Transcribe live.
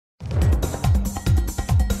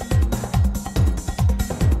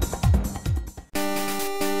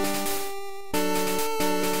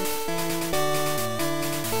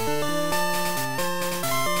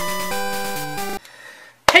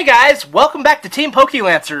guys, welcome back to Team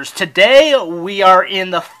Pokehunters. Today we are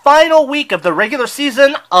in the final week of the regular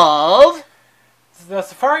season of the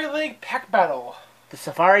Safari League Pack Battle. the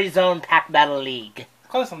Safari Zone Pack Battle League.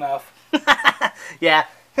 Close enough. Yeah,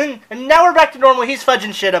 and now we're back to normal. He's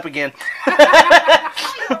fudging shit up again.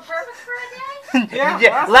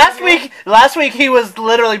 Yeah, last week he was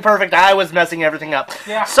literally perfect. I was messing everything up.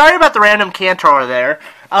 Yeah. Sorry about the random Kanto there.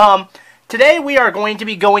 Today we are going to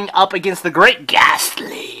be going up against the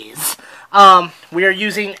TheGreatGastlys. We are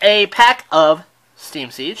using a pack of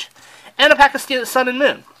Steam Siege and a pack of Sun and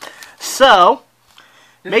Moon. So,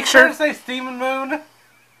 make sure to say Steam and Moon.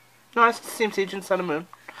 No, it's Steam Siege and Sun and Moon.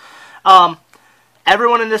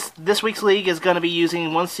 Everyone in this week's league is going to be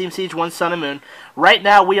using one Steam Siege, one Sun and Moon. Right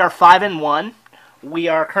now we are 5-1. We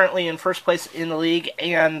are currently in first place in the league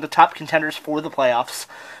and the top contenders for the playoffs.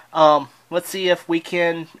 Let's see if we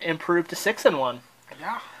can improve to 6-1.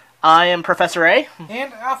 Yeah. I am Professor A.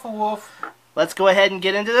 And Alpha Wolf. Let's go ahead and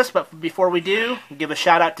get into this, but before we do, give a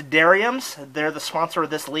shout out to Darium's. They're the sponsor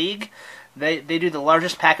of this league. They do the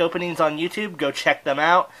largest pack openings on YouTube. Go check them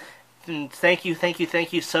out. And thank you,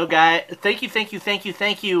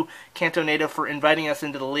 Kanto Native, for inviting us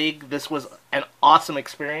into the league. This was an awesome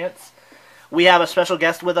experience. We have a special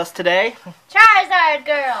guest with us today. Charlizard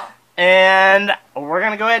girl. And we're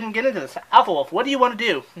going to go ahead and get into this. Alpha Wolf, what do you want to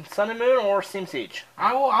do? Sun and Moon or Steam Siege?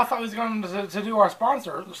 I thought he was going to do our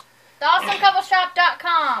sponsors.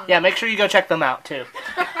 TheAwesomeCoupleshop.com. Yeah, make sure you go check them out, too.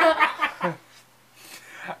 I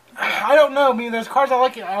don't know. I mean, there's cards I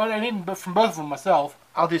like. I need from both of them myself.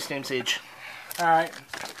 I'll do Steam Siege. Alright.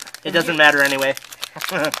 It doesn't matter anyway.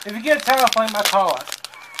 If you get a Talonflame, I call it.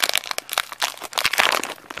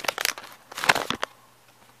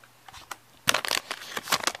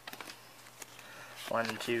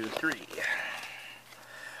 One, two, three.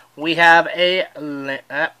 We have a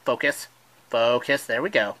focus. There we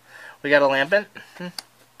go. We got a Lampent,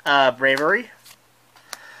 Bravery,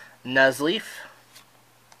 Nuzleaf,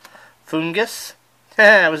 Fungus.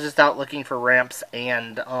 I was just out looking for ramps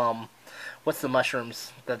and what's the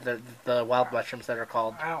mushrooms? The wild mushrooms that are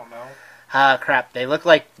called? I don't know. Crap. They look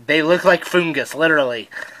like fungus, literally.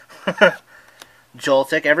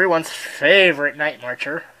 Joltik, everyone's favorite Night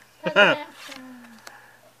Marcher.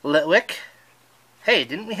 Litwick. Hey,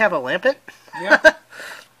 didn't we have a Lampent? Yeah.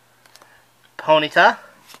 Ponyta.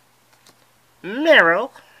 Meryl.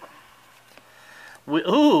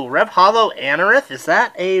 Rev Holo Anorith. Is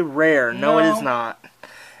that a rare? No, it is not.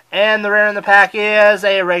 And the rare in the pack is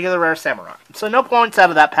a regular rare Samurai. So no points out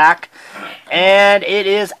of that pack. And it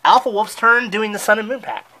is Alpha Wolf's turn doing the Sun and Moon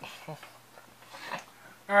pack.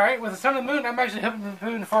 Alright, with the Sun and Moon, I'm actually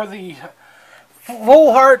hoping for the Full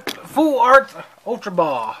Art Ultra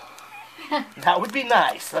Ball. That would be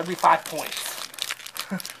nice. That would be 5 points.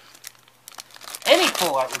 Any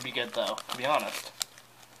full art would be good, though, to be honest.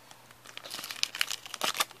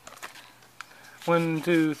 1,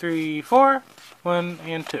 2, 3, 4. 1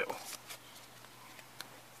 and 2.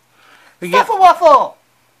 We get Waffle!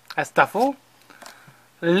 a Stuffle,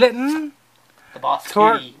 Litten, The boss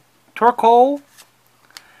kitty. Torkoal,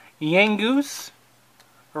 Yangoose,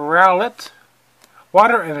 Rowlet,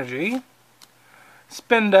 Water Energy,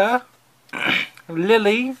 Spinda,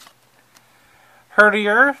 Lily,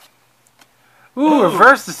 Herdier. Ooh,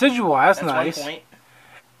 Reverse Decidueye. That's nice. 1 point.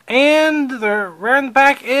 And the rare in the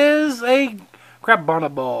pack is a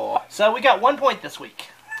Crabonable. So we got 1 point this week.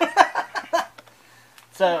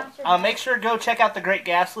 So make sure to go check out the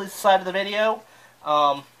TheGreatGastlys side of the video.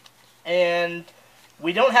 And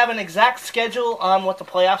we don't have an exact schedule on what the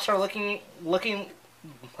playoffs are looking.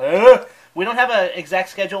 We don't have an exact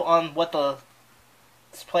schedule on what the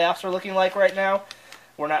playoffs are looking like right now.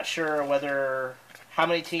 We're not sure how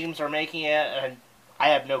many teams are making it, and I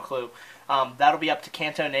have no clue. That'll be up to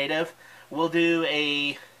Kanto Native. We'll do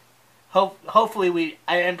a hopefully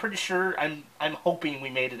I'm pretty sure I'm hoping we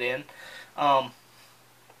made it in.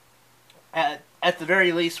 At the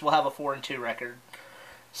very least, we'll have a 4-2 record.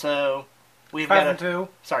 So we've 5-2.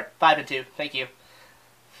 Sorry, 5-2. Thank you,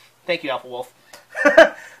 Alpha Wolf.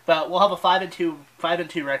 But we'll have a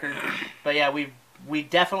 5-2 record. But yeah, we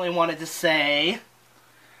definitely wanted to say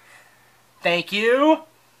thank you.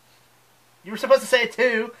 You were supposed to say it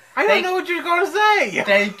too. I don't know what you're going to say.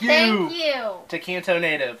 Thank you. Thank you. To Kanto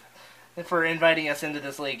Native for inviting us into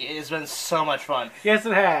this league. It has been so much fun. Yes,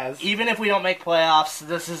 it has. Even if we don't make playoffs,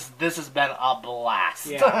 this has been a blast.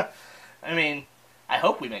 Yeah. I mean, I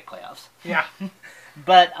hope we make playoffs. Yeah.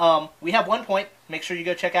 But we have 1 point. Make sure you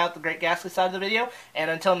go check out the TheGreatGastlys side of the video.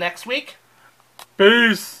 And until next week,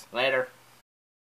 Peace. later.